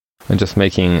I'm just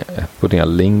putting a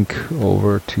link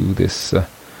over to this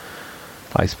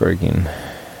iceberg in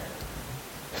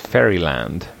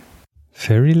Fairyland.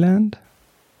 Fairyland?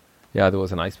 Yeah, there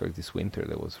was an iceberg this winter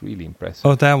that was really impressive.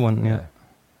 Oh, that one,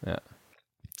 yeah.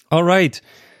 All right.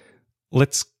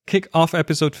 Let's kick off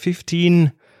episode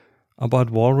 15 about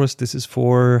walrus. This is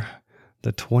for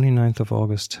the 29th of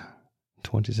August,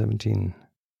 2017.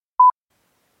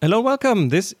 Hello, welcome.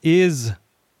 This is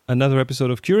another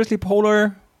episode of Curiously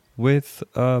Polar with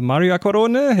Mario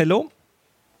Acquarone. Hello.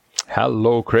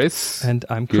 Hello, Chris. And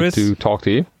I'm Chris. Good to talk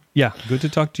to you. Yeah, good to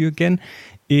talk to you again.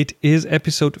 It is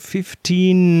episode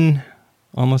 15,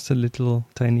 almost a little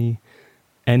tiny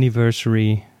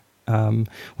anniversary.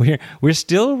 We're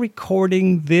still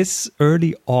recording this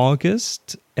early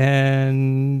August,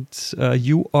 and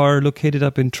you are located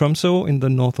up in Tromsø in the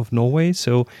north of Norway.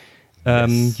 So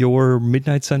yes. Your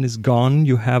midnight sun is gone.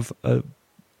 You have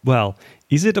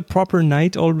is it a proper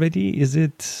night already? Is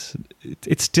it?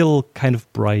 It's still kind of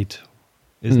bright,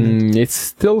 isn't it? It's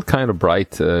still kind of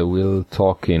bright. We'll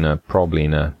talk probably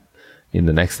in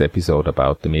the next episode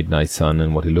about the midnight sun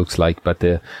and what it looks like. But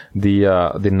the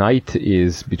night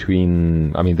is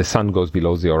between. I mean, the sun goes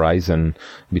below the horizon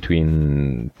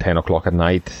between 10 o'clock at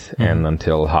night and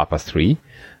until 3:30.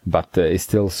 But it's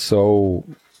still so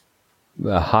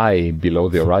high below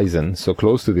the horizon, so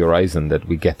close to the horizon that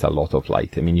we get a lot of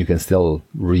light. I mean, you can still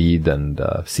read and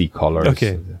see colors.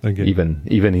 Okay. Even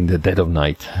in the dead of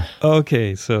night.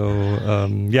 Okay, so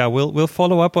we'll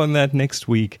follow up on that next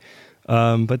week.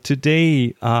 But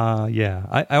today,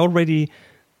 I already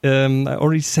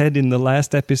said in the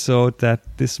last episode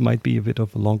that this might be a bit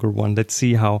of a longer one. Let's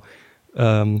see how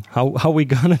we're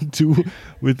gonna do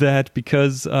with that,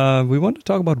 because we want to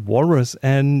talk about walrus,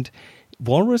 and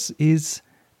walrus is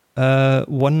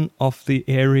one of the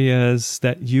areas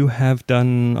that you have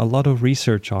done a lot of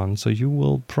research on. So you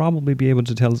will probably be able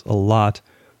to tell us a lot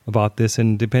about this,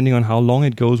 and depending on how long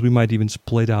it goes, we might even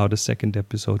split out a second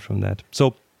episode from that.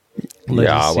 So.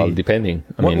 Depending.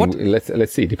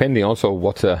 Let's see. Depending also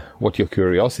what your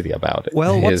curiosity about it.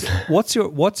 Well, what's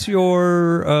your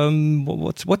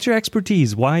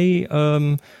expertise? Why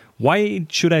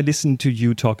should I listen to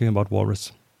you talking about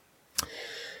walrus?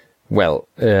 Well,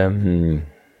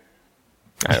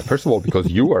 first of all, because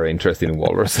you are interested in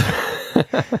walrus.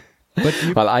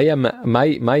 Well, I am.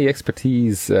 My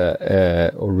expertise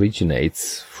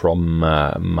originates from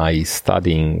my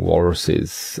studying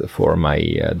walruses for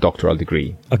my doctoral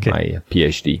degree, my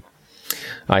PhD.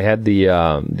 I had the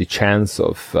chance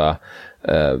of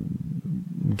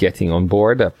getting on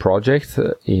board a project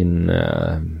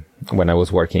when I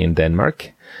was working in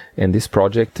Denmark, and this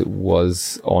project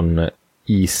was on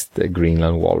East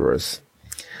Greenland walrus,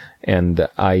 and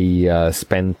I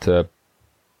spent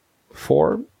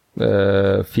 4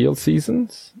 field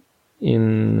seasons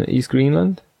in East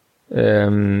Greenland,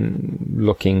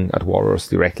 looking at walrus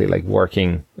directly, like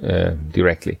working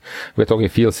directly. We're talking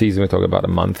field season. We're talking about a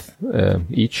month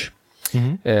each.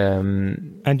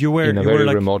 And you were in a very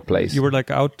remote place. You were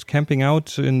like out camping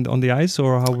out on the ice,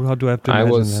 or how do I have to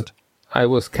imagine that? I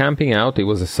was camping out. It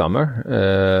was a summer,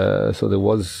 so there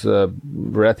was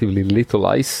relatively little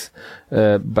ice,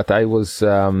 but I was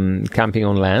camping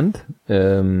on land,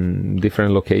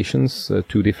 different locations,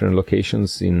 2 different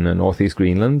locations in northeast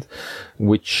Greenland,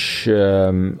 which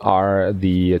are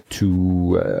the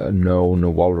 2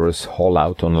 known walrus haul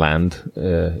out on land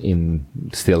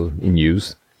still in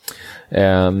use,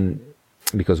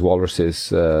 because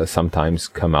walruses sometimes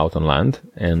come out on land,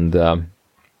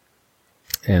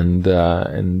 and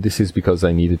this is because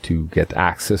I needed to get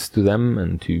access to them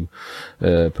and to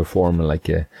perform like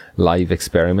a live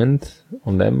experiment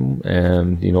on them,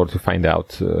 and in order to find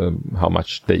out how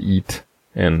much they eat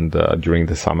and during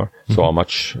the summer, so how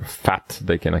much fat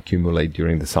they can accumulate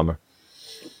during the summer,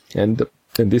 and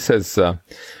this has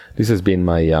been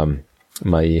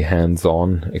my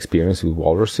hands-on experience with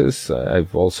walruses.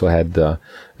 I've also had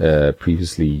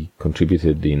previously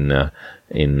contributed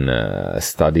in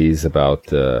studies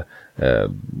about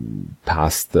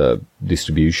past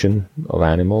distribution of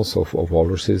animals of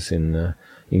walruses in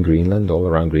Greenland, all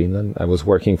around Greenland. I was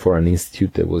working for an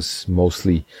institute that was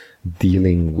mostly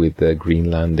dealing with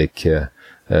Greenlandic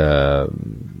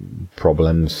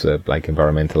problems, like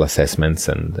environmental assessments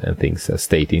and things, a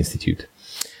state institute.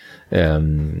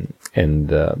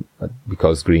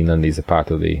 Because Greenland is a part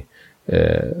of the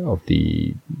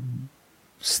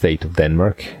state of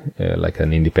Denmark, like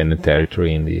an independent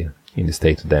territory in the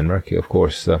state of Denmark, of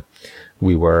course,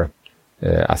 we were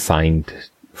assigned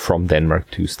from Denmark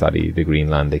to study the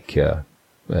Greenlandic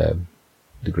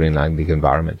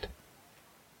environment.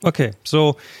 Okay,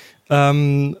 so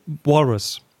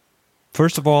walrus.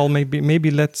 first of all,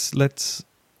 maybe let's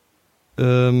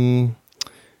pin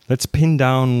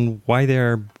down why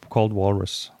they're called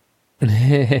walrus.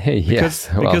 Yes,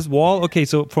 because wal. Okay,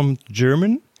 so from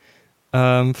German,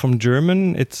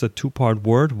 it's a two-part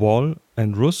word, wal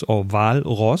and Russ, or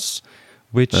Walross,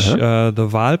 which the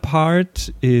Wal part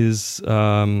is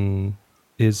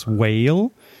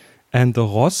whale, and the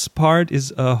Ross part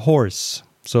is a horse.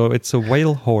 So it's a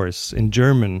whale horse in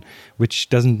German, which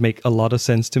doesn't make a lot of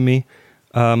sense to me.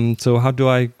 So how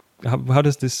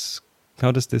does this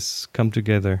come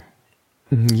together?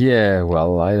 Yeah,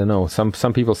 well, I don't know.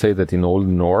 Some people say that in Old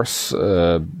Norse,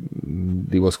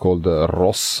 it was called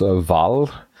Ross Val,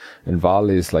 and Val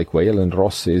is like whale, and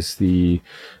Ross is the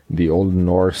Old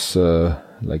Norse,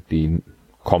 like the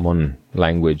common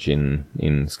language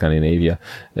in Scandinavia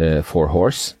for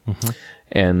horse. Mm-hmm.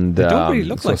 And they don't really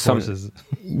look like horses.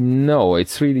 No,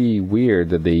 it's really weird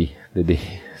that they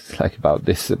like about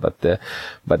this, but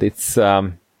it's.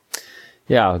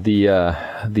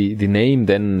 The name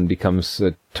then becomes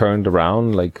turned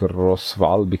around, like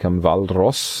Rossval become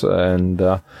Walross,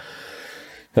 and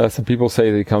some people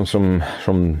say that it comes from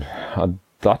a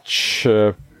Dutch,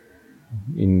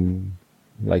 in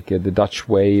like the Dutch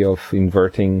way of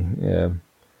inverting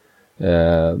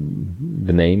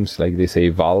the names, like they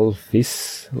say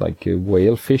Walvis, like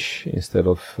whale fish instead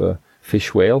of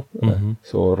fish whale. Mm-hmm.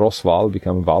 So Rossval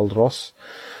become Walross.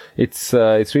 It's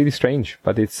really strange,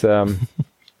 but it's a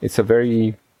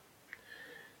very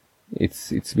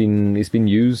it's been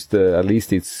used, at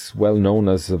least it's well known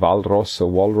as Walross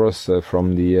or Walrus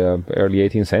from the early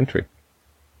 18th century.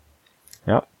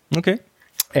 Yeah. Okay.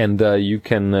 And you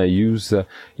can use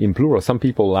in plural. Some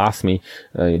people ask me,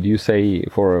 do you say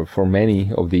for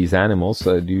many of these animals,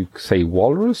 do you say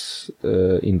walrus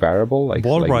in variable, like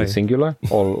the singular,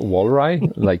 or walry,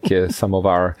 like some of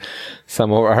our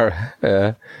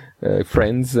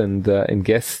friends and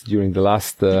guests during the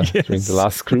last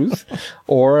cruise,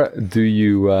 or do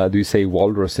you say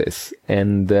walruses?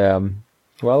 And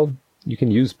well, you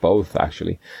can use both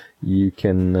actually. You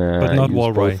can but not use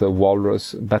walry. Both a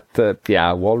walrus, but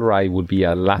walry would be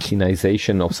a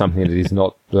Latinization of something that is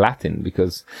not Latin,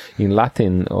 because in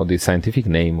Latin, or the scientific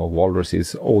name of walrus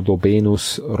is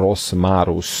Odobenus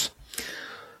rosmarus.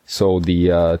 So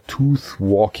the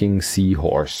tooth-walking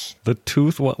seahorse. The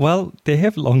well, they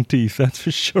have long teeth, that's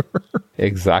for sure.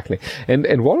 Exactly.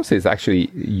 And walruses actually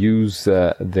use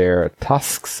their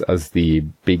tusks, as the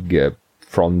big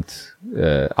front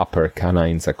upper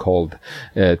canines are called,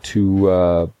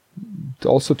 to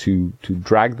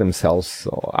drag themselves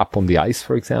up on the ice,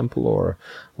 for example,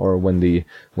 or when the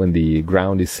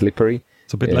ground is slippery.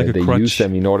 It's a bit like a they crutch. Use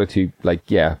them in order to,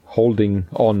 holding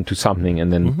on to something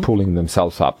and then pulling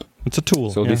themselves up. It's a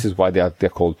tool. So this is why they're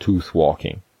called tooth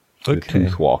walking. Okay. The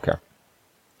tooth walker.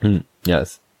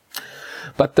 Yes.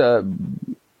 But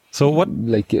so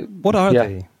what are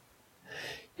they?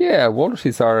 Yeah,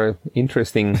 walruses are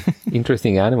interesting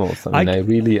animals. I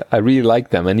mean, I really like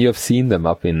them, and you have seen them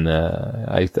up in.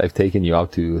 I've taken you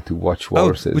out to watch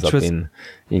walruses in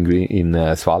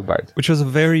Svalbard, which was a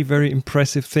very, very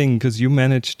impressive thing, because you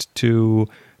managed to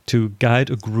guide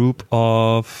a group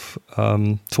of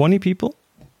 20 people.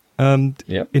 In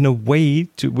a way,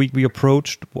 we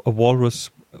approached a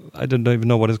walrus. I don't even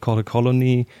know what it's called, a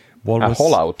colony walrus. A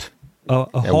haul-out. A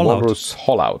walrus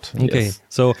haul-out. Okay, yes.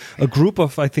 So a group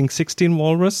of, I think, 16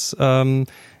 walrus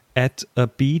at a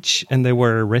beach, and they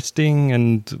were resting,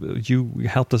 and you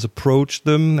helped us approach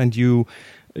them, and you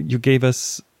gave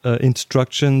us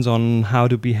instructions on how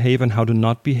to behave and how to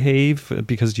not behave,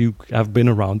 because you have been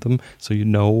around them, so you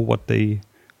know what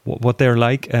they're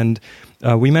like. And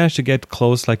we managed to get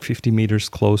close, like 50 meters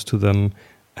close to them,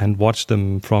 and watch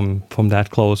them from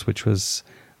that close, which was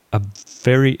a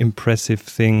very impressive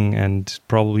thing, and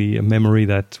probably a memory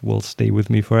that will stay with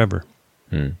me forever.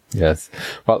 Yes.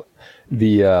 Well,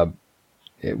 the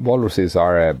walruses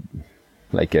are a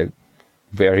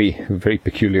very, very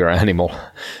peculiar animal.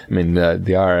 I mean,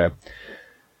 they are.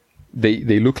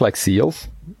 They look like seals,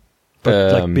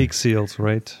 but like big seals,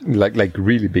 right? Like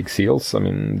really big seals. I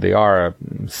mean, they are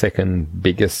second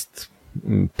biggest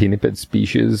pinniped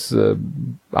species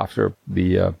after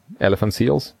the elephant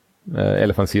seals.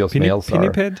 Elephant seals males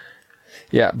pinniped?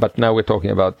 Yeah, but now we're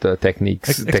talking about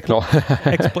techniques.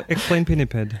 Explain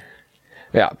pinniped.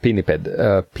 Yeah, pinniped.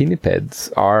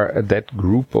 Pinnipeds are that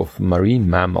group of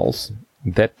marine mammals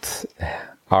that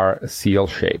are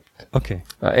seal-shaped. Okay.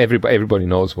 Everybody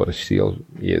knows what a seal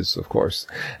is, of course.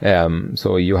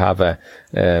 So you have an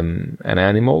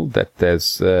animal that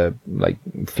has like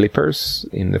flippers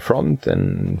in the front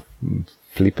and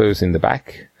flippers in the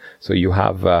back. So you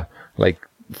have like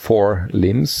 4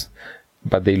 limbs,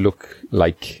 but they look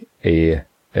like a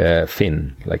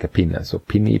fin, like a pinna, so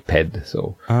pinniped,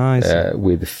 so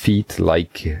with feet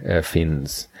like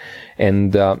fins,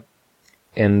 and the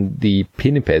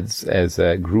pinnipeds as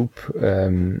a group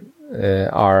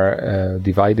are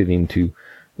divided into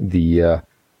the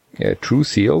true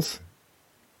seals,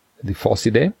 the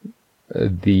Phocidae,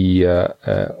 the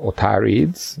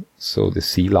otariids, so the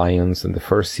sea lions and the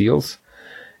fur seals,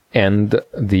 and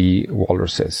the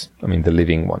walruses, the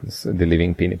living ones, the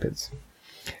living pinnipeds.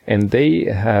 And they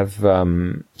have,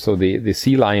 so the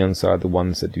sea lions are the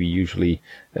ones that we usually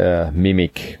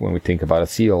mimic when we think about a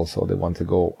seal. So the ones that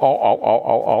go,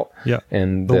 oh. Yeah.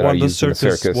 And the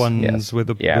circus ones with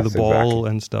the ball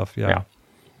and stuff. Yeah.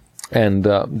 And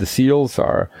the seals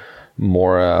are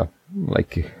more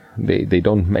like, they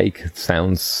don't make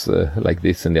sounds like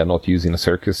this, and they are not used in a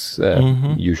circus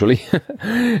usually.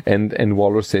 and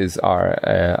walruses are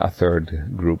a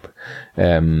third group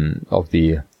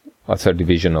a third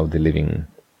division of the living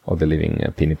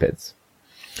pinnipeds.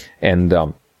 And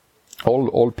all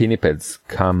pinnipeds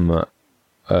come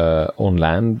on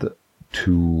land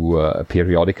to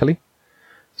periodically.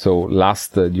 So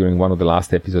during one of the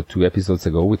last episodes, 2 episodes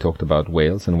ago, we talked about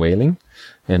whales and whaling,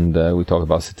 and we talked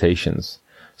about cetaceans.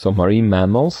 So marine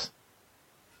mammals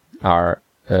are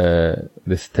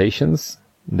the cetaceans,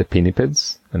 the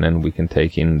pinnipeds, and then we can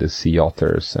take in the sea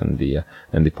otters and the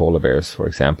polar bears, for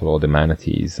example, or the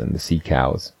manatees and the sea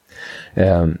cows.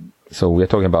 So we're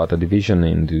talking about a division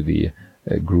into the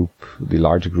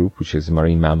larger group, which is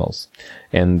marine mammals.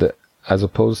 And as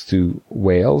opposed to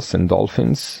whales and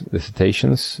dolphins, the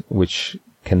cetaceans, which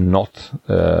do not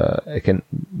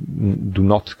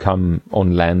come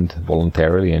on land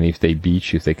voluntarily, and if they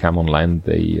come on land,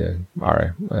 they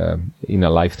are in a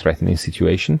life-threatening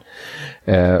situation.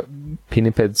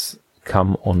 Pinnipeds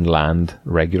come on land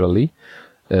regularly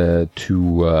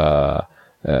to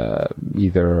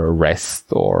either rest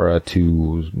or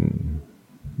to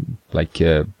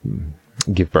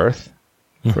give birth,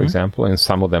 for example, and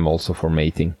some of them also for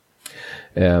mating.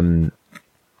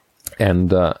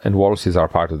 And walruses are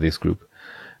part of this group.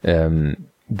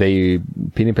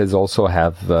 Pinnipeds also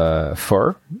have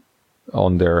fur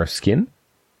on their skin,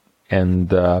 and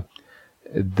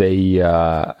they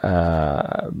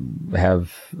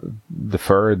have the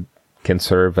fur can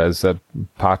serve as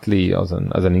partly as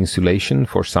an insulation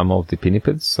for some of the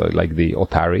pinnipeds, like the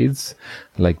otarids,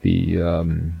 like the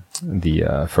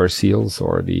fur seals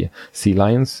or the sea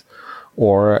lions,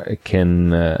 or it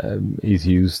is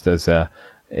used as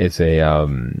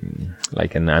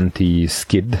like an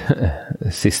anti-skid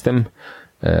system,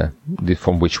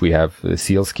 from which we have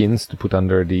seal skins to put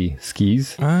under the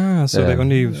skis. So they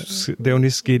only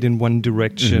skid in one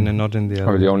direction and not in the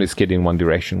other. Or they only skid in one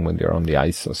direction when they're on the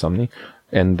ice or something.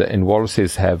 And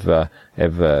walruses have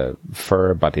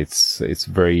fur, but it's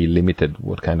very limited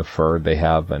what kind of fur they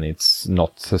have, and it's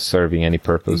not serving any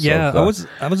purpose. Yeah,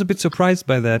 I was a bit surprised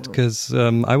by that, because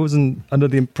I wasn't under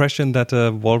the impression that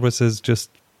a walrus is just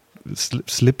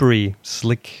slippery,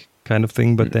 slick kind of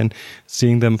thing, but then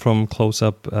seeing them from close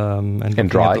up and looking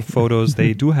dry. at the photos,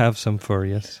 they do have some fur.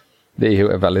 Yes, they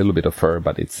have a little bit of fur,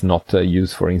 but it's not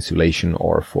used for insulation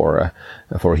or for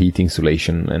heat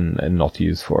insulation, and not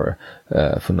used for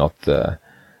not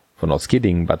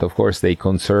skidding. But of course, they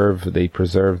preserve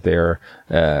their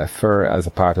fur as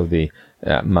a part of the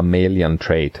mammalian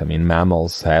trait.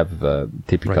 Mammals have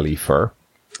typically fur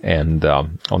and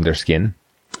on their skin.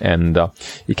 And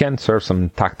it can serve some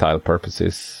tactile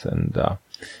purposes, and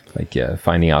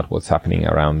finding out what's happening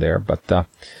around there. But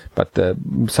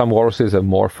some walruses have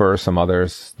more fur, some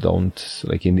others don't.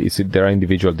 There are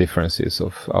individual differences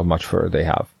of how much fur they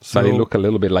have. But they look a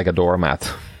little bit like a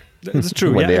doormat. That's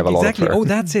true. When they have a lot of fur. Oh,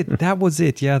 that's it. That was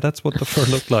it. Yeah, that's what the fur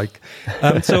looked like.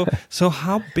 So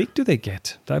how big do they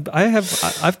get?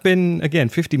 I've been, again,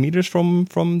 50 meters from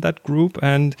that group,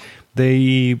 and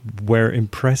they were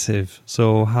impressive.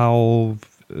 So how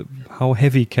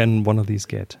heavy can one of these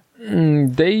get?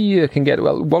 They can get,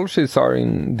 walruses are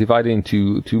divided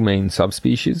into 2 main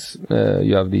subspecies.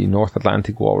 You have the North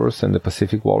Atlantic walrus and the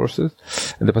Pacific walruses.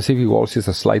 And the Pacific walruses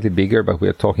are slightly bigger, but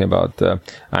we're talking about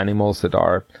animals that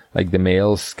are, like the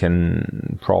males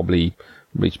can probably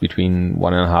reach between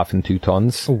 1.5 and 2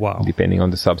 tons, depending on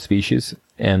the subspecies.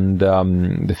 And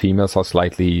the females are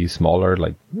slightly smaller,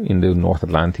 like in the North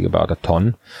Atlantic, about 1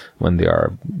 ton when they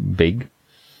are big.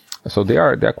 So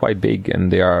they're quite big,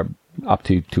 and they are up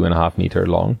to 2.5 meters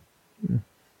long.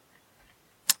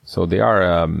 So they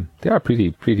are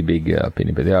pretty big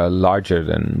pinniped. They are larger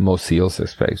than most seals,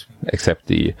 except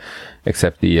the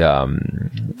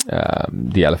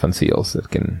elephant seals that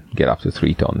can get up to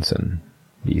 3 tons and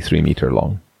be 3 meters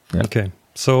long. Yeah. Okay.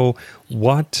 So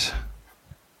what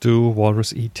do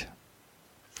walrus eat?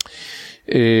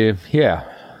 Yeah,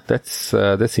 that's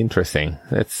interesting.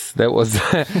 That was.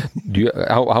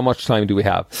 How much time do we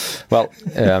have? Well,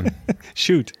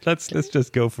 Shoot, let's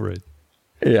just go for it.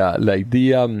 yeah, like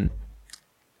the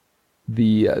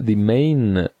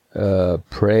main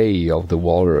prey of the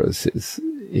walrus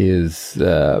is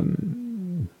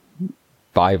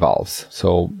bivalves,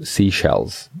 so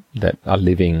seashells that are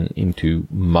living into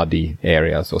muddy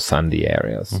areas or sandy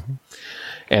areas,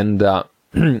 and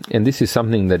and this is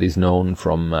something that is known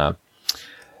from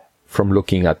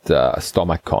looking at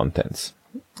stomach contents.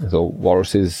 So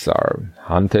walruses are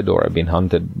hunted or have been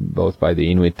hunted both by the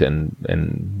Inuit and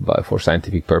for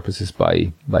scientific purposes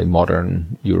by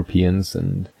modern Europeans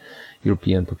and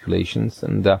European populations,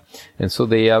 and so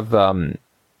they have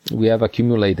we have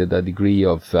accumulated a degree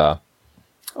of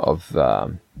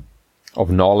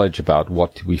knowledge about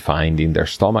what we find in their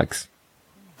stomachs.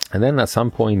 And then at some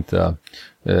point a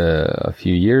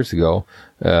few years ago,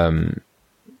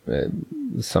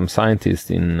 some scientists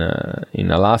in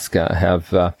Alaska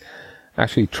have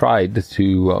actually tried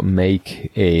to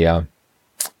make an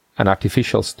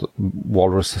artificial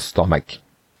walrus stomach,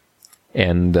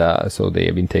 and so they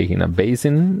have been taking a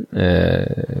basin.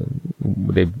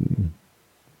 They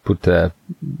put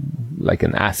like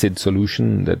an acid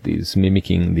solution that is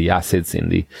mimicking the acids in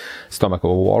the stomach of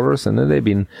a walrus, and then they've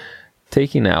been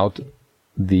taking out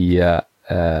the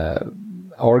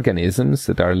organisms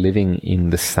that are living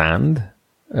in the sand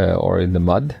or in the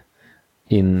mud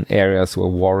in areas where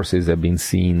walruses have been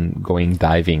seen going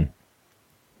diving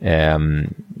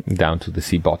down to the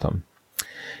sea bottom,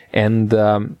 and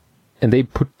they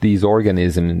put these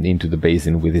organisms into the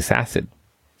basin with this acid,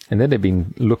 and then they've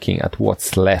been looking at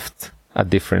what's left at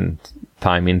different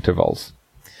time intervals.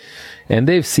 And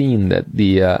they've seen that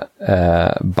the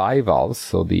bivalves,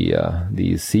 so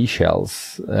the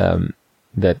seashells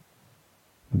that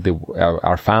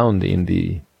are found in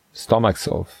the stomachs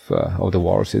of the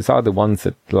walruses, are the ones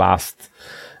that last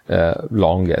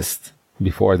longest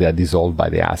before they are dissolved by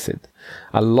the acid.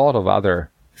 A lot of other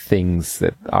things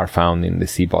that are found in the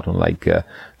sea bottom, like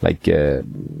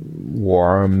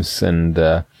worms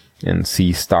and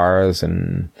sea stars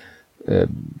and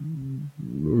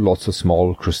lots of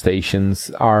small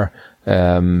crustaceans, are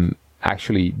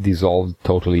actually dissolved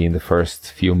totally in the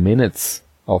first few minutes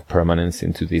of permanence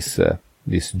into this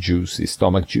juice, this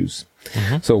stomach juice.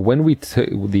 So when we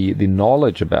the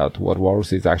knowledge about what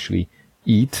walruses actually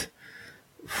eat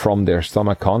from their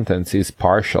stomach contents is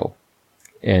partial,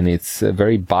 and it's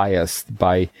very biased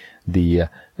by the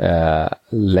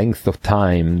length of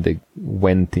time that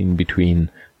went in between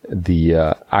the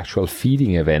actual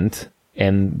feeding event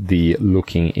and the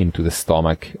looking into the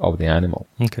stomach of the animal.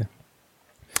 Okay.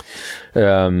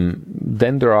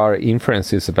 Then there are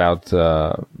inferences about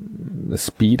the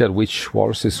speed at which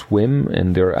walruses swim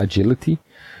and their agility.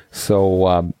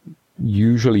 So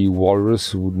usually a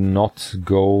walrus would not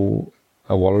go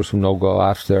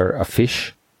after a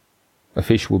fish. A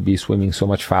fish would be swimming so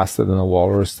much faster than a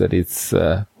walrus that it's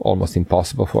almost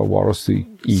impossible for a walrus to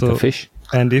eat a fish.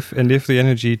 And if the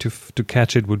energy to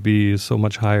catch it would be so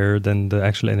much higher than the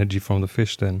actual energy from the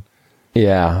fish, then.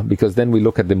 Yeah, because then we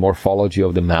look at the morphology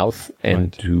of the mouth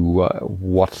and to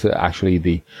what actually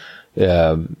the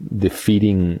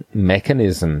feeding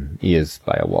mechanism is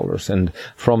by a walrus. And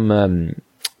from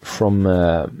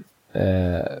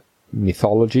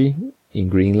mythology in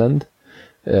Greenland,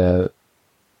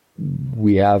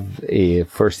 we have a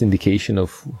first indication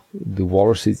of the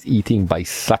walruses eating by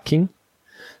sucking.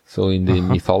 So in the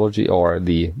mythology or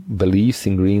the beliefs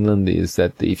in Greenland is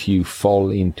that if you fall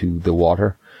into the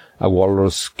water, a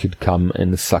walrus could come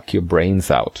and suck your brains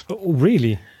out. Oh,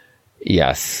 really?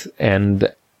 Yes.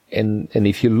 And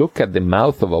if you look at the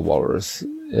mouth of a walrus,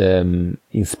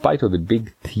 in spite of the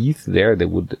big teeth there, they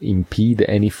would impede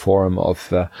any form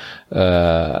of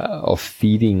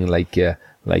feeding like a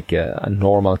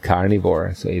normal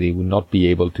carnivore. So they would not be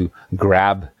able to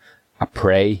grab a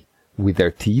prey with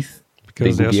their teeth.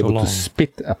 Because they would be able to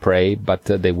spit a prey, but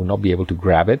they would not be able to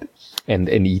grab it and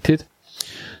eat it.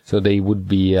 So they would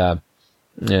be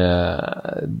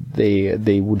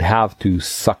they would have to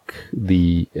suck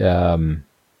the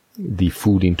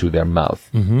food into their mouth.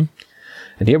 Mm-hmm.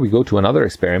 And here we go to another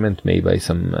experiment made by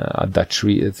some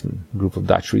group of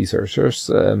Dutch researchers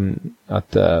on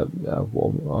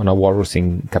a walrus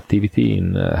in captivity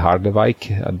in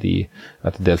Harderwijk at the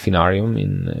Delphinarium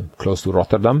in close to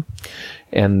Rotterdam,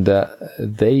 and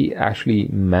they actually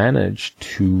managed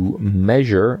to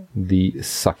measure the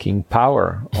sucking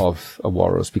power of a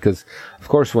walrus, because of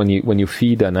course when you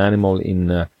feed an animal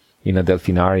in in a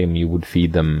delphinarium, you would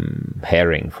feed them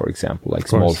herring, for example, like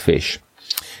small fish.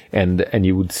 And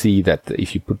you would see that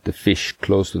if you put the fish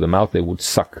close to the mouth, they would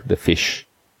suck the fish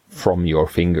from your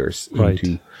fingers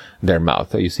into their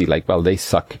mouth. So you see, like, well, they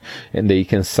suck, and they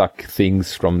can suck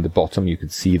things from the bottom. You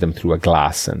could see them through a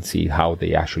glass and see how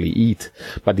they actually eat.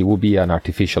 But it would be an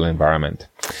artificial environment.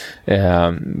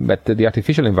 But the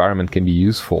artificial environment can be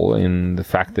useful in the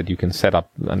fact that you can set up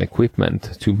an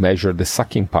equipment to measure the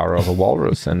sucking power of a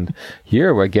walrus. And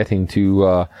here we're getting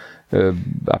to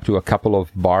up to a couple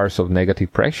of bars of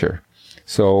negative pressure.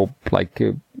 So, like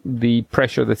the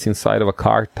pressure that's inside of a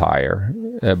car tire,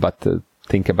 but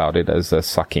think about it as a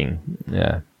sucking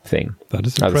thing. That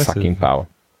is as impressive. a sucking power.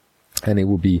 And it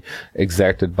will be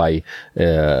exerted by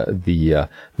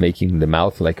making the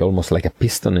mouth like almost like a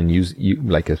piston, and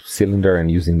like a cylinder, and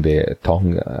using the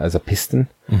tongue as a piston,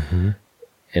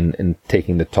 and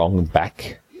taking the tongue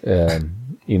back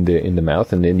in the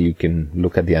mouth, and then you can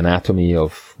look at the anatomy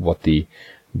of what the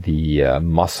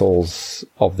muscles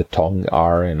of the tongue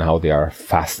are and how they are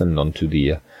fastened onto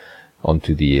the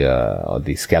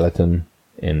skeleton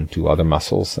and to other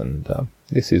muscles. And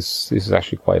this is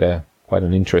actually quite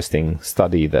an interesting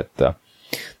study that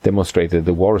demonstrated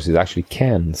the walruses actually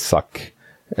can suck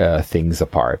things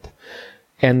apart.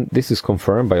 And this is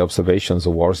confirmed by observations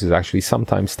of walruses actually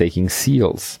sometimes taking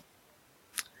seals.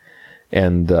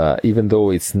 And even though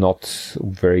it's not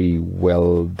very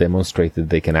well demonstrated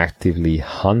they can actively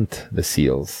hunt the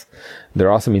seals,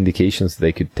 there are some indications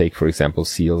they could take, for example,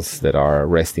 seals that are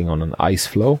resting on an ice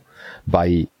floe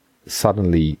by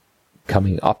suddenly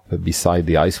coming up beside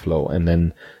the ice floe and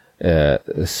then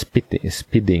spitting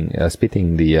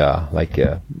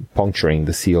the puncturing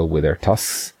the seal with their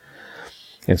tusks,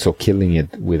 and so killing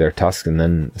it with their tusks and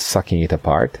then sucking it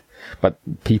apart. But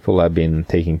people have been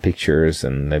taking pictures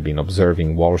and they've been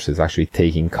observing walruses actually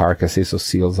taking carcasses of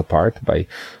seals apart by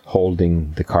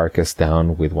holding the carcass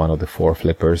down with one of the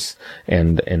foreflippers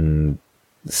and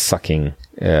sucking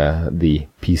the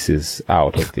pieces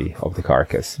out of the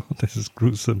carcass. This is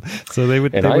gruesome. So they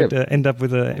would end up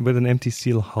with an empty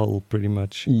seal hull, pretty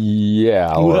much.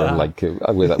 Yeah, or like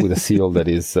with a seal that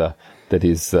is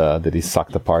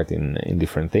sucked apart in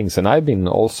different things. And I've been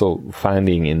also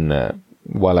finding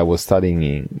while I was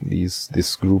studying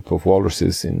this group of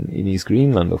walruses in East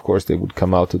Greenland, of course, they would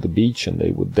come out to the beach and they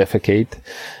would defecate.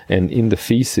 And in the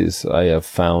feces, I have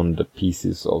found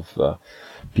pieces of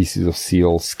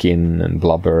seal skin and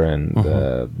blubber and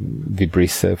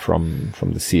vibrissae from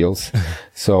the seals.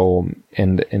 So,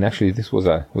 and actually this was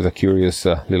a curious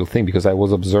little thing, because I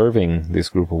was observing this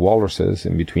group of walruses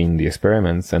in between the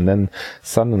experiments, and then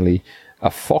suddenly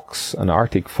an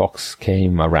Arctic fox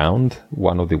came around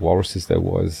one of the walruses that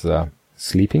was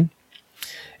sleeping,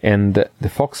 and the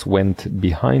fox went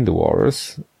behind the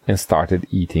walrus and started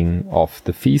eating off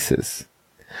the feces.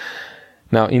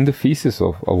 Now, in the feces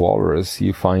of a walrus,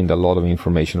 you find a lot of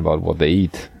information about what they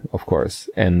eat, of course,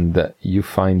 and you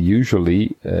find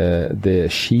usually the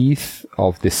sheath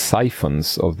of the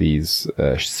siphons of these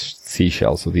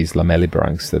seashells, of these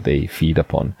lamellibranchs that they feed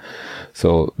upon.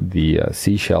 So the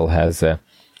seashell has a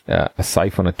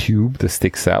siphon, a tube that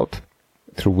sticks out,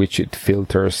 through which it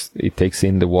filters, it takes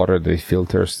in the water that it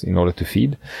filters in order to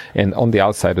feed. And on the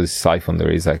outside of the siphon,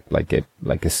 there is a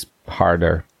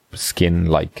harder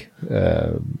skin-like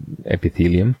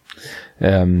epithelium,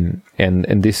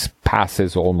 and this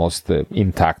passes almost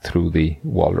intact through the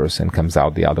walrus and comes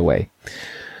out the other way.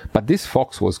 But this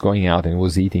fox was going out and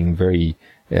was eating very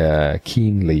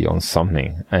keenly on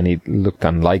something, and it looked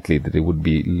unlikely that they would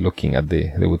be looking at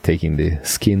they were taking the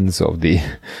skins of the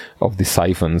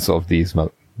siphons of these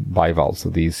bivalves,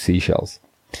 of these seashells.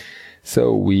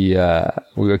 So we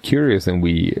were curious, and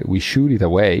we shooed it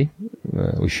away.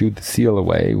 We shoot the seal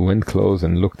away. We went close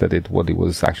and looked at it, what it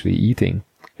was actually eating,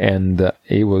 and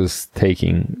it was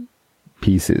taking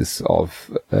pieces of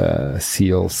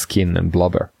seal skin and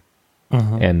blubber,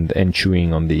 and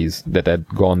chewing on these that had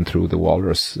gone through the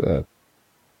walrus,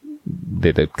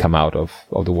 that had come out of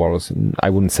the walrus.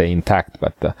 I wouldn't say intact,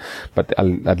 but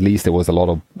at least there was a lot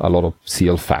of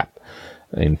seal fat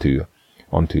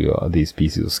onto these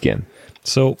pieces of skin.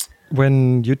 So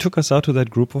when you took us out to that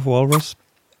group of walrus,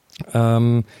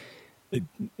 in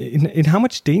how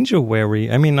much danger were we?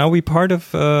 I mean, are we part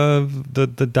of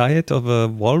the diet of a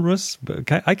walrus?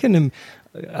 I can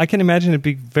imagine it'd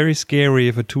be very scary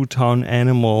if a 2-ton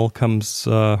animal comes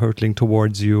hurtling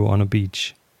towards you on a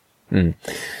beach.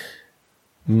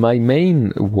 My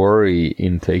main worry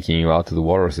in taking you out to the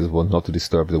walruses was not to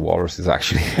disturb the walruses,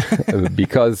 actually,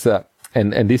 because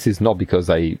and this is not because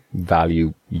I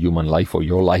value human life or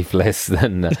your life less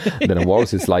than a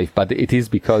walrus's life, but it is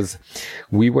because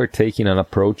we were taking an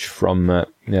approach from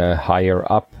higher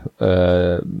up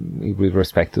with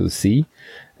respect to the sea.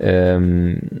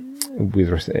 We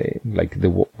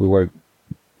were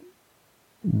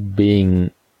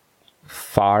being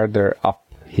farther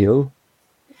uphill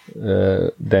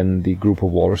than the group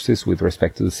of walruses with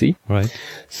respect to the sea. Right.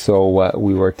 So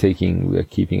we were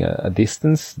keeping a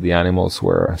distance. The animals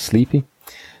were sleepy,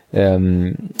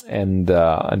 and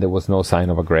there was no sign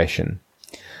of aggression.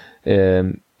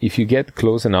 If you get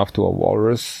close enough to a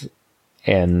walrus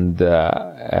and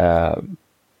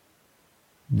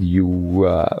you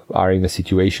are in a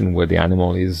situation where the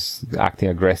animal is acting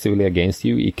aggressively against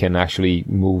you, it can actually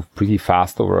move pretty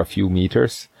fast over a few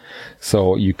meters.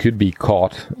 So you could be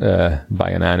caught by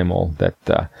an animal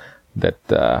that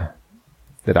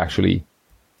actually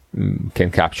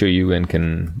can capture you and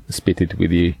can spit it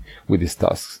with his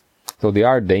tusks. So they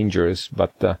are dangerous,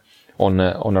 but on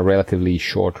a relatively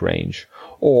short range.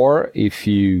 Or if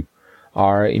you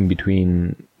are in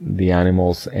between the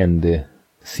animals and the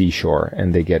seashore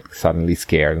and they get suddenly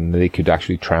scared, and they could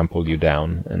actually trample you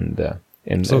down,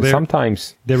 and so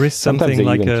sometimes there is something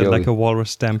like a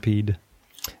walrus stampede.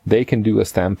 They can do a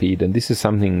stampede, and this is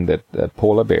something that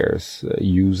polar bears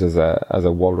use as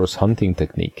a walrus hunting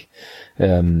technique.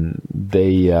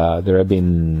 There have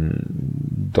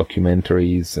been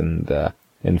documentaries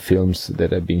and films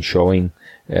that have been showing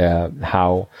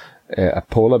how a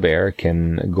polar bear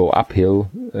can go uphill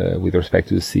with respect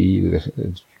to the sea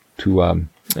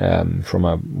from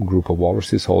a group of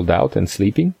walruses holed out and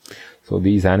sleeping. So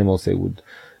these animals, they would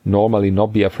normally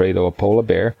not be afraid of a polar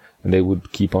bear, and they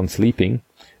would keep on sleeping.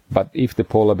 But if the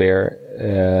polar bear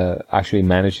actually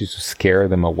manages to scare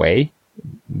them away,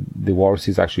 the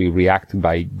walruses actually react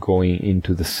by going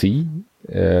into the sea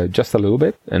just a little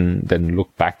bit and then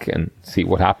look back and see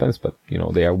what happens. But,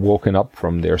 they are woken up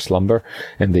from their slumber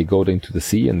and they go into the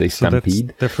sea and they stampede.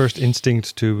 That's their first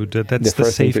instinct that's the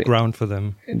safe ground for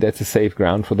them. That's a safe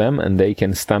ground for them, and they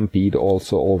can stampede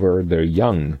also over their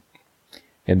young.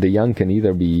 And the young can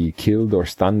either be killed or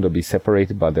stunned or be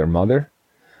separated by their mother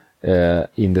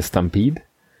in the stampede,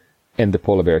 and the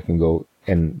polar bear can go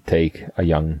and take a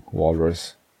young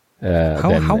walrus.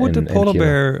 How would the polar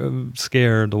bear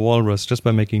scare the walrus? Just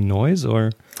by making noise,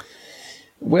 or?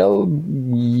 Well,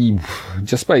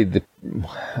 just by being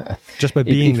there.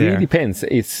 It really depends.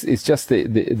 It's just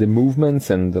the movements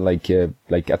and like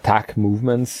attack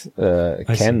movements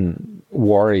can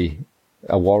worry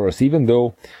a walrus, even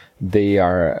though they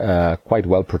are quite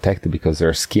well protected because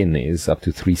their skin is up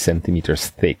to 3 centimeters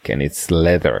thick and it's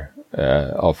leather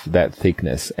of that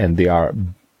thickness, and they are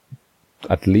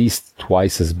at least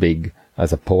twice as big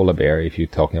as a polar bear if you're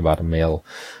talking about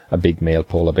a big male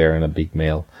polar bear and a big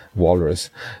male walrus.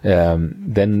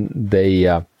 Then they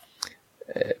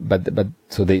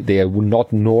so they would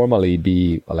not normally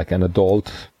be like an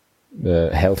adult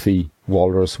healthy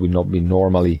walrus would not be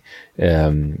normally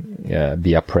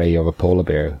be a prey of a polar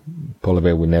bear. Polar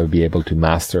bear would never be able to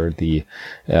master the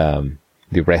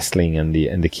wrestling and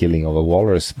the killing of a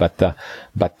walrus. But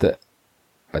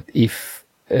if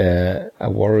a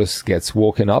walrus gets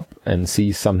woken up and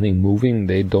sees something moving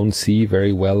they don't see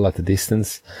very well at a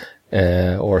distance,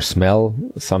 or smell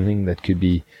something that could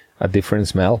be a different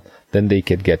smell, then they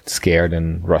could get scared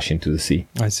and rush into the sea.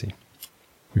 I see.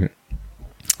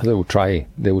 They would try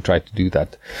to do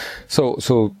that. So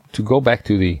to go back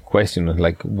to the question,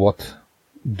 like, what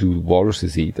do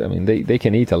walruses eat? I mean, they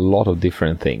can eat a lot of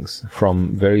different things,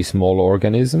 from very small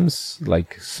organisms,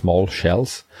 like small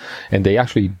shells, and they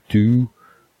actually do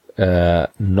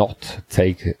not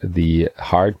take the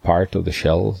hard part of the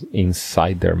shell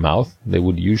inside their mouth. They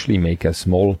would usually make a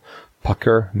small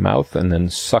pucker mouth and then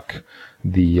suck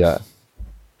the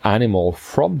animal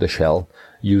from the shell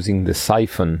using the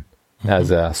siphon as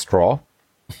a straw.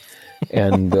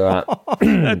 And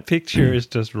that picture is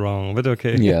just wrong, but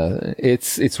okay. Yeah,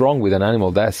 it's wrong with an animal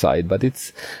that size, but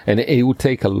it would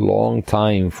take a long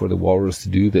time for the walrus to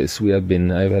do this. I've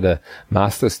had a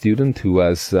master student who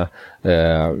has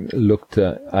looked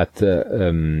at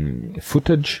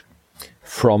footage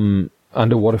from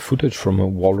underwater footage from a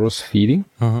walrus feeding,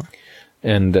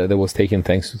 and that was taken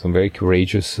thanks to some very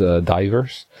courageous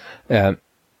divers.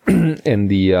 And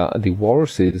the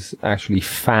walruses actually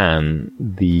fan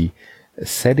the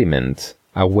sediment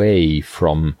away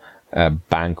from a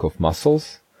bank of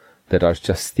mussels that are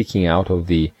just sticking out of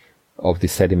the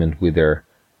sediment with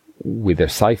their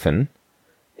siphon,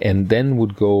 and then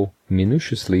would go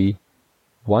minutiously,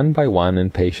 one by one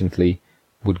and patiently,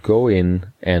 would go in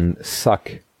and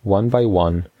suck one by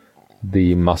one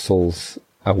the mussels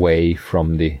away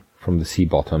from the sea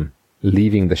bottom,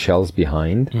 leaving the shells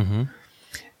behind,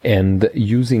 and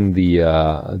using the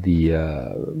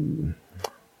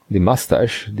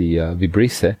mustache, the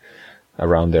vibrissae,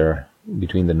 around there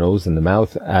between the nose and the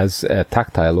mouth as a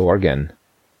tactile organ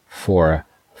for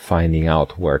finding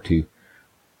out where the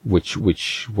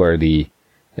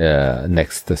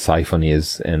next siphon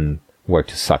is and where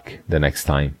to suck the next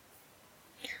time.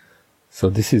 So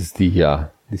this is the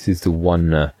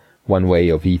one way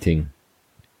of eating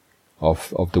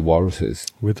of the walruses.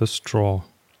 With a straw.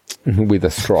 With a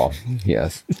straw,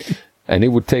 yes. And it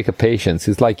would take a patience.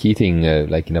 It's like eating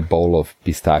like in a bowl of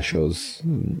pistachios,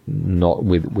 not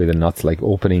with the nuts, like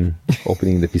opening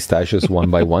the pistachios one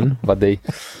by one. But they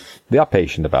are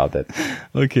patient about that.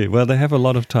 Okay, well, they have a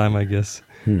lot of time, I guess.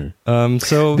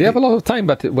 So they have a lot of time,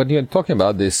 but when you're talking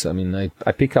about this, I mean,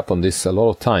 I pick up on this a lot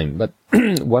of time. But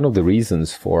one of the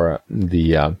reasons for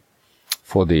the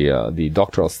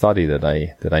doctoral study that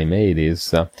I made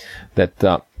is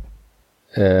that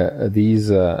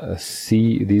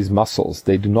these mussels,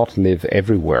 they do not live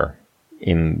everywhere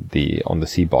on the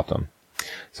sea bottom.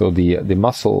 So the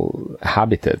mussel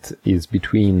habitat is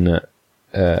between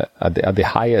at the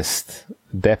highest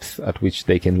depth at which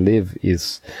they can live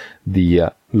is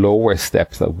the lowest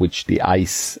depth at which the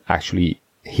ice actually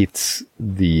hits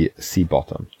the sea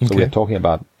bottom. So Okay. we're talking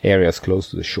about areas close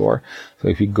to the shore. So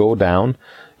if you go down,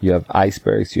 you have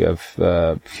icebergs, you have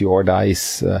fjord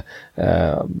ice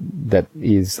that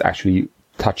is actually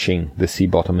touching the sea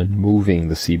bottom and moving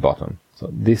the sea bottom. So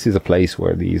this is a place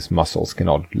where these mussels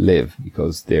cannot live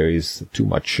because there is too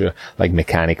much like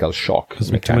mechanical shock, too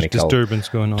much mechanical disturbance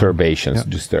going on. turbations, Yeah.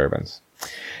 disturbance.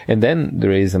 And then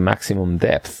there is a maximum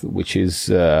depth, which is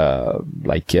the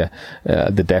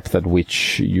depth at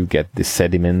which you get the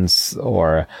sediments,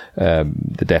 or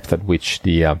the depth at which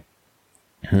I'm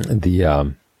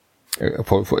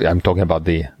talking about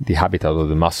the habitat of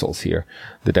the mussels here,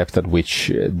 the depth at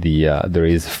which there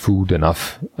is food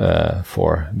enough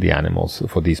for the animals,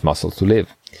 for these mussels to live.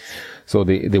 So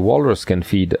the walrus can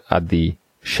feed at the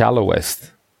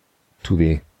shallowest to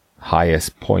the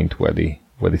highest point where the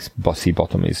sea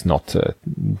bottom is not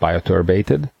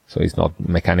bioturbated, so it's not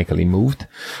mechanically moved,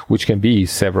 which can be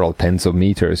several tens of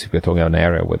meters if you're talking about an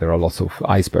area where there are lots of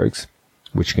icebergs,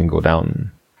 which can go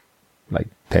down like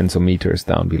tens of meters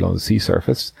down below the sea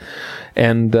surface,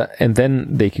 and then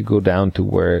they could go down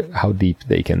to how deep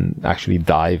they can actually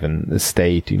dive and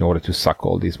stay in order to suck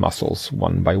all these mussels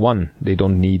one by one. They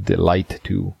don't need the light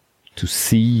to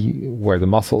see where the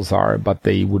mussels are, but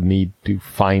they would need to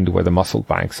find where the mussel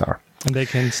banks are. And they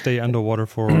can stay underwater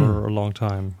for a long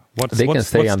time. What's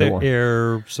underwater. their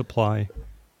air supply?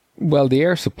 Well, the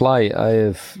air supply, I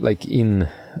have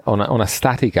on a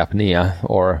static apnea,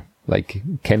 or like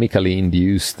chemically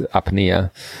induced apnea,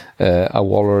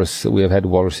 we have had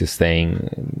walruses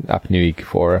staying apneic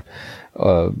for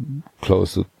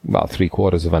close to about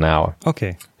 3/4 of an hour.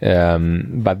 Okay.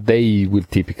 But they will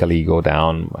typically go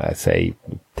down, say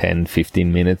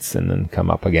 10-15 minutes and then come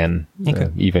up again,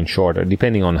 even shorter,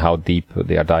 depending on how deep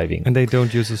they are diving. And they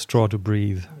don't use a straw to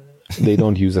breathe. They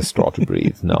don't use a straw to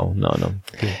breathe. No.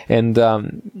 Okay. And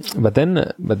but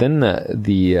then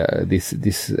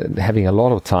this having a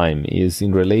lot of time is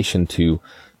in relation to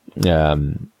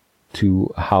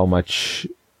how much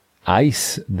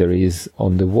ice there is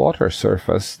on the water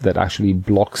surface that actually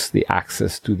blocks the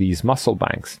access to these mussel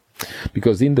banks.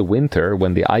 Because in the winter,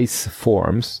 when the ice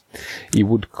forms, it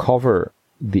would cover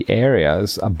the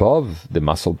areas above the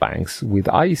mussel banks with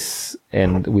ice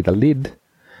and with a lid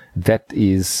that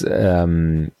is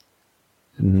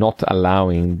not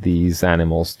allowing these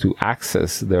animals to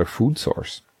access their food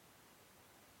source.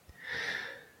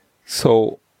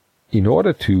 So in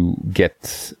order to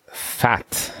get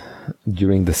fat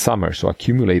during the summer, so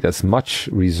accumulate as much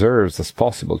reserves as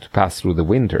possible to pass through the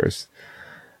winters,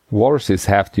 walruses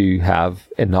have to have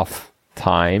enough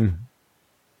time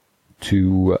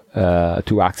to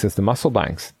access the mussel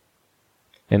banks.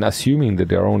 And assuming that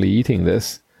they're only eating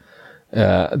this,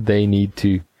 they need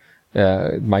to,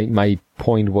 my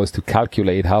point was to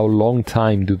calculate how long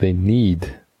time do they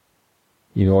need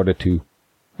in order to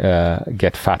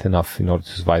get fat enough in order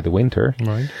to survive the winter.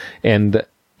 Right.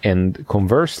 And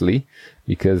conversely,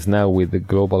 because now with the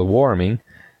global warming,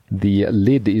 the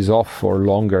lid is off for a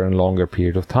longer and longer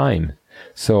period of time.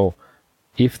 So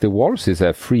if the walruses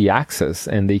have free access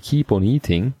and they keep on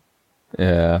eating,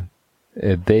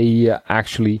 they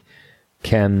actually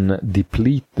can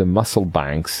deplete the mussel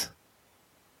banks.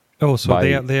 Oh, so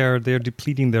they're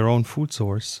depleting their own food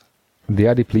source. They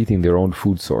are depleting their own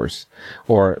food source,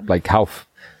 or like how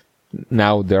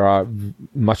now there are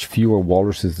much fewer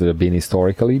walruses that have been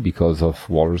historically because of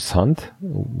walrus hunt.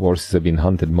 Walruses have been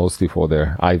hunted mostly for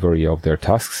their ivory of their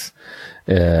tusks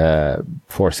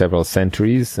for several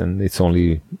centuries, and it's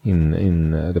only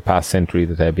in the past century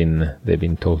that they've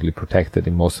been totally protected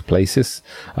in most places,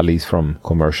 at least from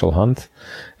commercial hunt.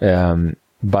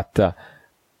 But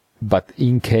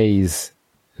in case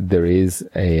there is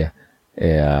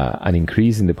an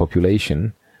increase in the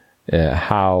population,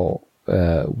 how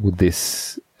would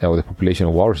this, or the population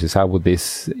of walruses, how would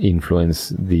this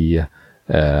influence the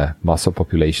mussel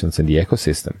populations in the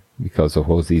ecosystem? Because of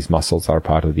course these mussels are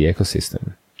part of the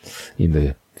ecosystem in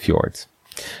the fjords.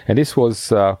 And this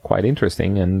was quite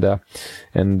interesting. And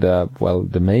well,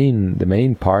 the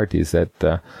main part is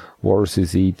that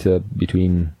walruses eat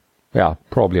between,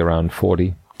 probably around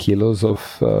 40 kilos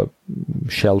of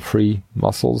shell-free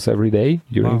mussels every day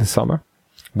during the summer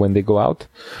when they go out.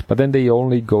 But then they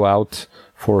only go out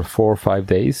for 4 or 5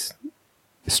 days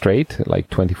straight, like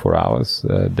 24 hours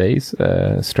days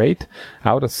straight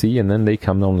out at sea, and then they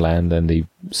come on land and they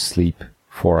sleep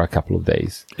for a couple of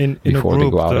days before they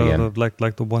go out again.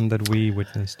 Like the one that we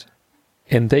witnessed.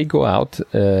 And they go out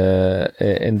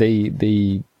and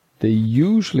they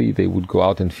usually they would go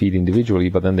out and feed individually,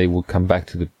 but then they would come back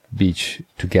to the beach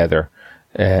together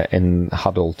and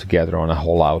huddle together on a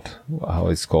hole out, how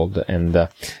it's called. And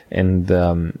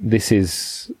this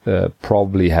is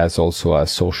probably has also a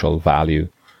social value.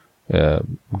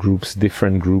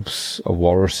 Different groups of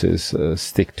walruses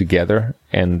stick together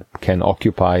and can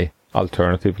occupy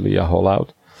alternatively a hole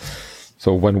out.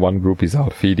 So when one group is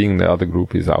out feeding, the other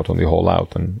group is out on the hole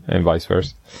out, and vice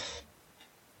versa.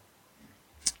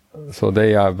 So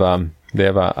they have a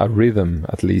rhythm,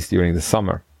 at least during the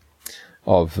summer,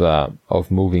 of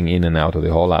moving in and out of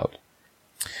the hole out.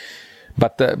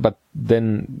 But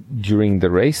then during the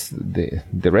rest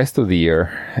of the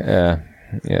year,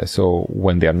 so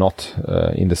when they are not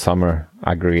in the summer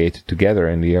aggregated together,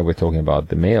 and here we're talking about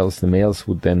the males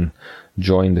would then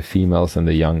join the females and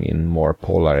the young in more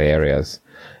polar areas.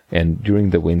 And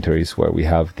during the winter is where we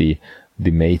have the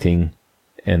mating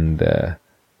and the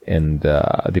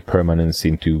permanence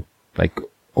into like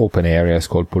open areas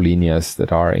called polynyas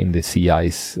that are in the sea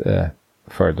ice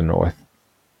further north.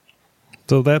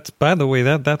 So that's, by the way,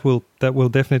 that will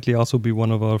definitely also be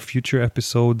one of our future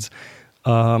episodes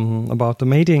about the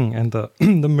mating and the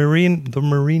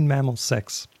marine mammal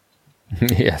sex.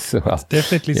 Yes, well, it's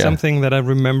definitely something that I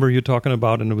remember you talking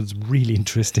about, and it was really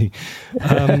interesting.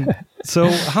 So,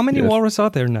 how many walrus are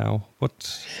there now?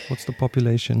 What's the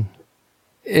population?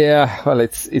 Yeah, well,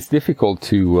 it's difficult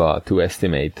to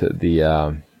estimate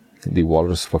the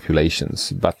walrus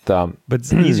populations, but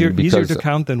it's easier to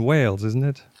count than whales, isn't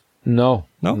it? No,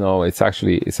 it's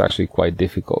actually quite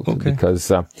difficult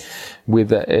because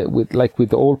with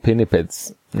all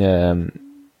pinnipeds,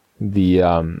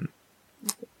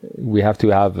 we have to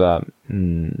have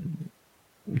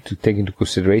to take into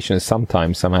consideration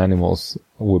sometimes some animals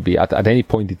will be at any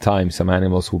point in time, some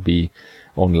animals will be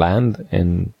on land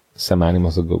and some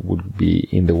animals would be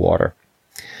in the water.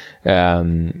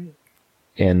 And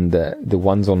the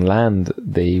ones on land,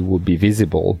 they would be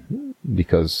visible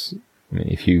because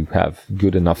if you have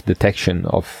good enough detection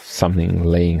of something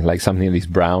laying, like something that is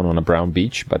brown on a brown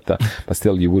beach, but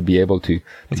still you would be able to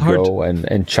go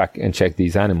and check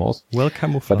these animals. Well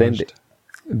camouflaged. But then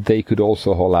they could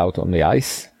also haul out on the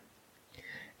ice,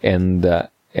 and they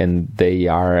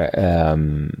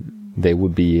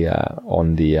would be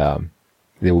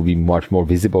they will be much more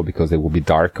visible because they will be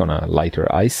dark on a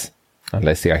lighter ice,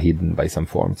 unless they are hidden by some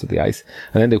forms of the ice.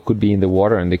 And then they could be in the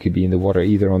water, and they could be in the water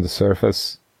either on the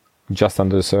surface, just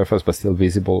under the surface, but still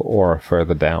visible, or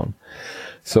further down.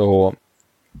 So,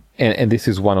 and this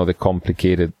is one of the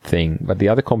complicated thing. But the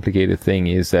other complicated thing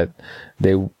is that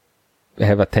they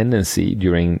have a tendency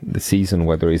during the season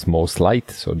where there is most light,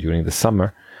 so during the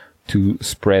summer, to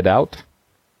spread out.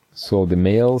 So the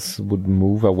males would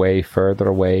move further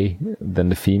away than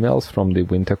the females from the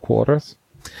winter quarters.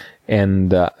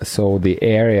 And so the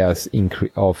areas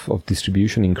of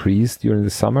distribution increase during the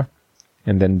summer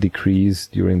and then decrease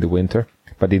during the winter.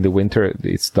 But in the winter,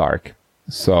 it's dark.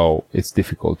 So it's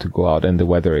difficult to go out, and the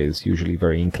weather is usually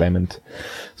very inclement.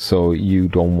 So you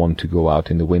don't want to go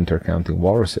out in the winter counting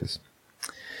walruses.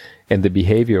 And the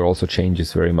behavior also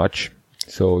changes very much.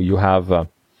 So you have,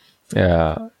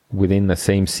 within the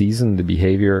same season, the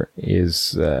behavior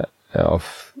is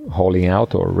of hauling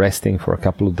out or resting for a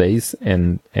couple of days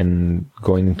and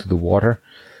going into the water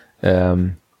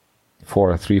for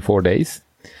 3-4 days.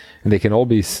 And they can all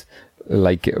be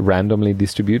like randomly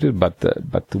distributed, but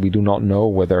we do not know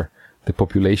whether the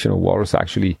population of walrus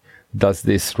actually does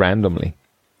this randomly,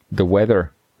 the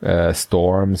weather,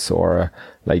 storms or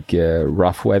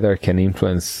rough weather can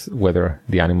influence whether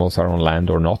the animals are on land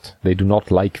or not. They do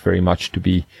not like very much to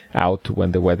be out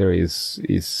when the weather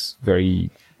is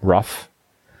very rough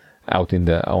out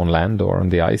on land or on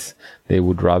the ice. They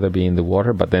would rather be in the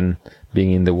water, but then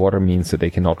being in the water means that they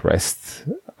cannot rest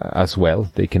as well.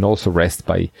 They can also rest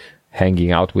by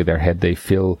hanging out with their head. They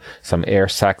fill some air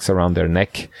sacs around their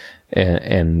neck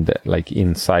and like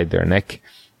inside their neck,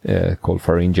 called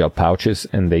pharyngeal pouches,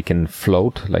 and they can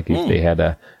float like if they had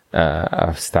a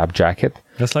stab jacket.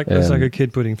 That's like a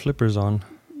kid putting flippers on.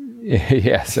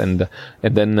 Yes, and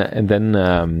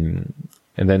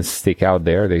then stick out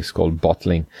there. It's called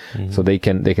bottling. So they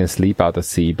can sleep out at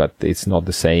sea, but it's not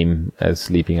the same as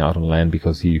sleeping out on land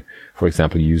because you, for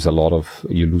example, you lose a lot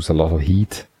of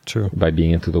heat. True. By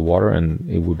being into the water, and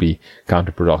it would be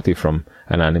counterproductive from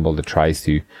an animal that tries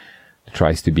to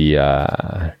be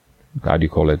how do you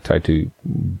call it? Try to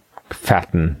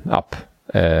fatten up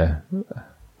a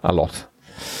lot.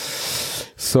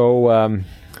 So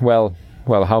well,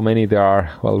 how many there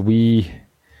are? Well, we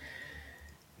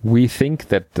think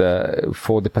that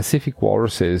for the Pacific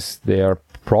walruses, they are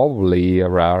probably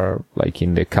around like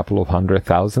in the couple of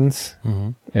 100,000.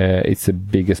 It's the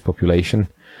biggest population.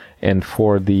 And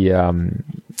for the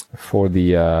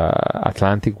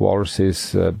Atlantic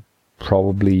walruses,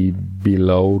 probably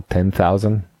below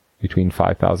 10,000, between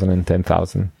 5,000 and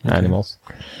 10,000 animals.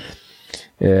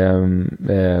 But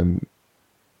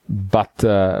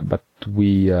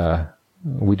we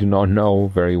do not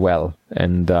know very well,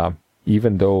 and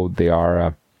even though they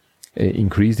are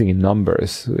increasing in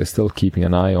numbers, we're still keeping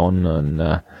an eye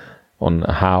on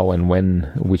how and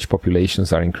when which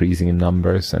populations are increasing in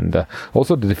numbers, and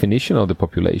also the definition of the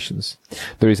populations.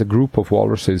 There is a group of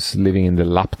walruses living in the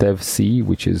Laptev Sea,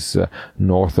 which is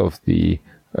north of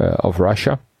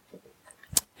Russia,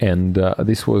 and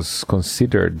this was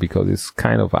considered because it's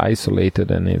kind of isolated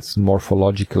and it's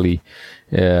morphologically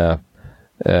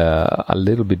a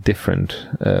little bit different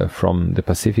from the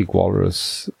Pacific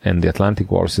walrus and the Atlantic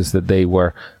walruses, that they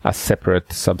were a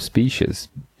separate subspecies.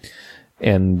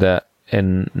 And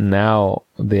now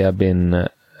they have been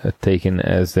taken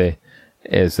as a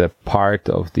part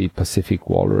of the Pacific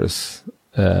walrus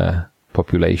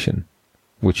population,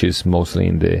 which is mostly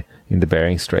in the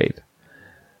Bering Strait.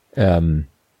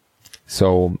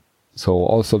 So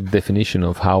also the definition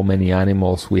of how many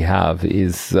animals we have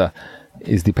is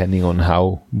depending on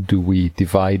how do we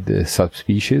divide the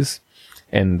subspecies,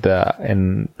 and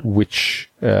which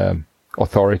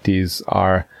authorities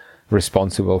are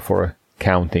responsible for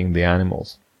counting the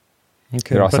animals.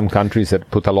 Okay, there are some countries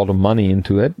that put a lot of money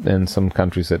into it, and some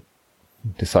countries that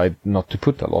decide not to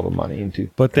put a lot of money into.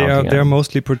 But they're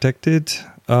mostly protected.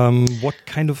 What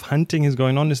kind of hunting is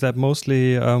going on? Is that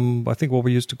mostly, I think, what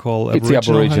we used to call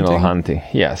Aboriginal hunting?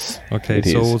 Yes. Okay,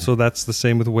 so that's the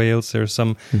same with whales. There's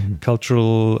some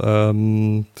cultural,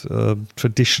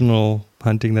 traditional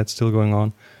hunting that's still going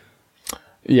on.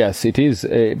 Yes, it is.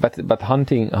 But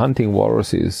hunting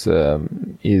walrus is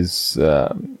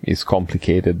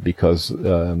complicated because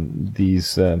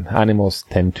these animals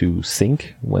tend to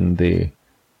sink when they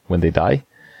die.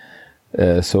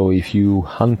 So if you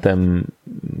hunt them,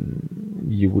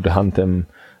 you would hunt them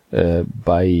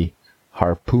by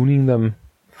harpooning them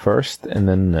first, and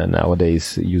then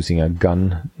nowadays using a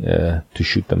gun to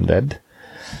shoot them dead.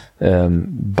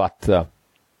 But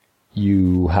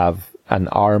you have an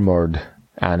armored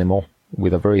animal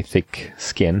with a very thick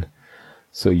skin,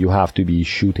 so you have to be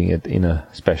shooting it in a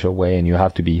special way, and you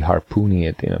have to be harpooning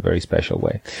it in a very special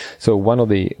way. So one of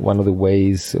the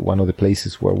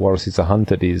places where walruses are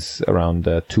hunted is around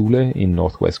Thule in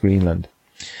northwest Greenland,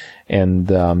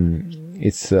 and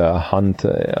it's a hunt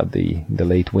at the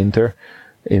late winter,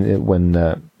 when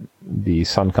the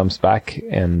sun comes back,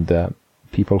 and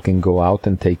people can go out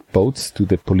and take boats to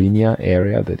the Polinia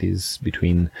area that is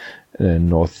between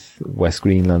northwest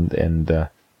Greenland and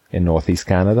northeast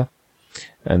Canada.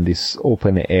 And this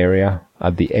open area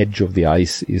at the edge of the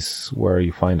ice is where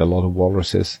you find a lot of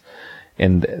walruses.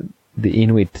 And the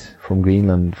Inuit from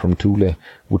Greenland, from Thule,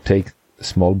 would take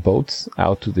small boats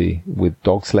out with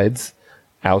dog sleds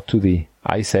out to the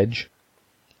ice edge,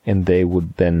 and they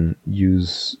would then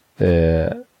use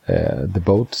the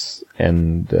boats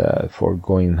and for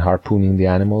going harpooning the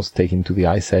animals, taking to the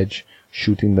ice edge,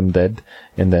 shooting them dead,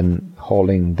 and then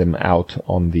hauling them out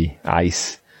on the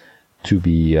ice to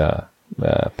be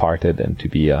parted and to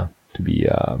be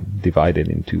divided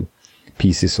into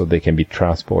pieces so they can be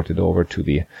transported over to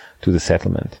the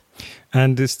settlement.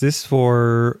 And is this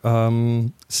for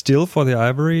still for the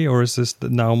ivory, or is this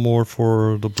now more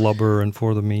for the blubber and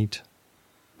for the meat?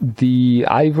 The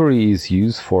ivory is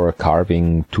used for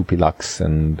carving tupilaks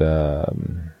and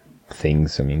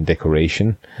things. I mean,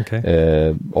 decoration.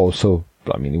 Okay. Also,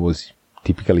 I mean, it was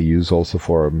typically used also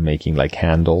for making like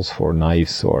handles for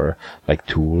knives or like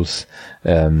tools.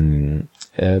 The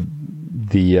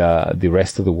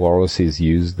rest of the walrus is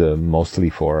used mostly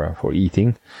for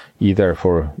eating, either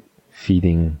for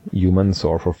feeding humans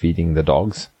or for feeding the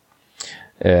dogs.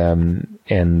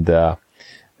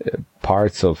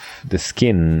 Parts of the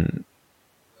skin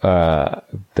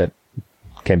that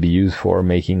can be used for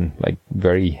making like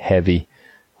very heavy,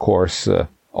 coarse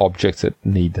objects that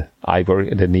need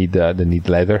ivory, that need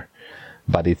leather,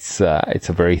 but it's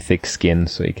a very thick skin,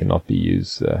 so it cannot be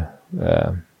used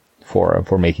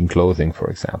for making clothing,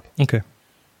 for example. Okay.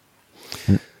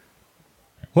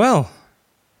 Well,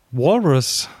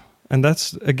 walrus. And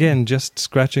that's, again, just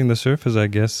scratching the surface, I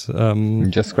guess.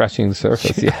 Just scratching the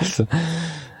surface, yes.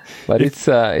 But it's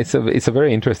a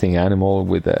very interesting animal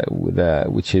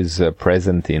which is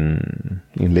present in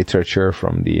literature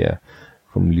from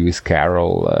Lewis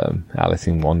Carroll, Alice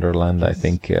in Wonderland. I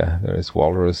think there is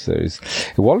walrus.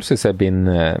 Walruses have been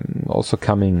also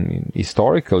coming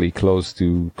historically close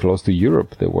to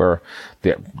Europe.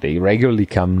 They regularly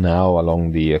come now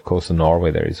along the coast of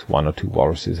Norway. There is 1 or 2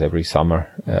 walruses every summer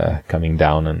coming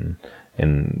down and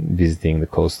visiting the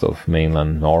coast of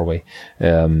mainland Norway.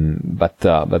 But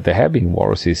there have been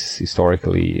walruses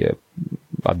historically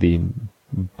on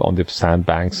the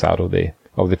sandbanks out of the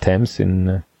Thames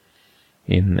in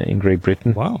Great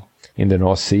Britain. Wow. In the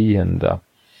North Sea and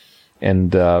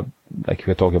like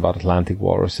we're talking about Atlantic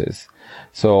walruses.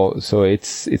 So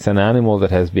it's an animal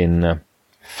that has been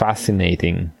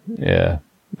fascinating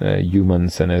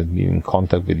humans and has been in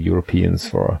contact with Europeans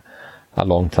for a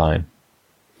long time.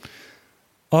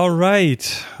 All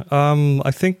right.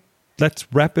 I think let's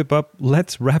wrap it up.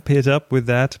 Let's wrap it up with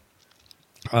that.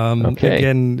 Okay.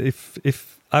 Again,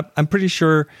 if I'm pretty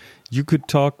sure you could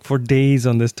talk for days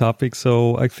on this topic,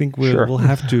 so I think we'll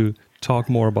have to talk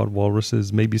more about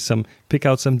walruses, maybe pick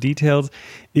out some details.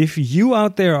 If you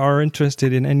out there are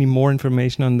interested in any more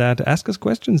information on that, ask us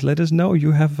questions, let us know.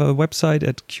 You have a website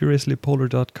at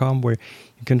curiouslypolar.com where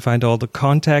you can find all the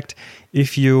contact.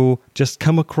 If you just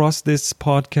come across this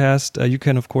podcast, you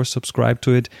can of course subscribe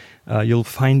to it. You'll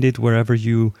find it wherever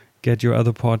you get your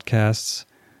other podcasts.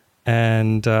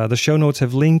 And the show notes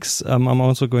have links. I'm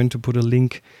also going to put a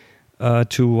link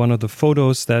to one of the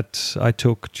photos that I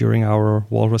took during our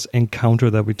walrus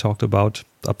encounter that we talked about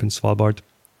up in Svalbard.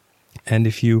 And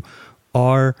if you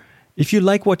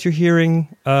like what you're hearing,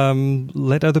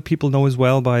 let other people know as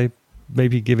well by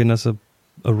maybe giving us a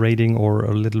rating or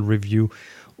a little review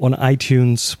on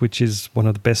iTunes, which is one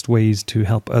of the best ways to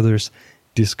help others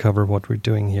discover what we're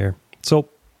doing here. So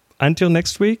until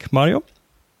next week, Mario,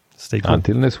 stay cool.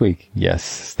 Until next week. Yes,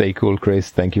 stay cool, Chris.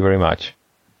 Thank you very much.